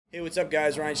Hey, what's up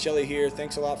guys? Ryan Shelley here.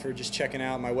 Thanks a lot for just checking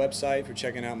out my website, for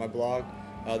checking out my blog.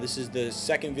 This is the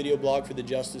second video blog for the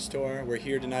Justice Tour. We're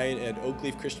here tonight at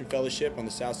Oakleaf Christian Fellowship on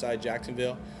the south side of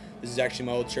Jacksonville. This is actually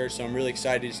my old church, so I'm really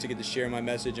excited just to get to share my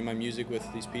message and my music with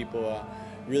these people.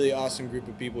 Really awesome group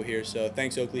of people here, so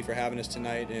thanks Oakleaf for having us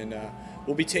tonight. And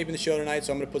we'll be taping the show tonight,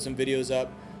 so I'm going to put some videos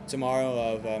up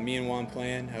tomorrow of me and Juan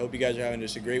playing. I hope you guys are having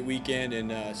just a great weekend,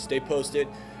 and stay posted.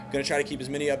 I'm going to try to keep as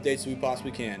many updates as we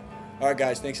possibly can. All right,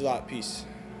 guys, thanks a lot. Peace.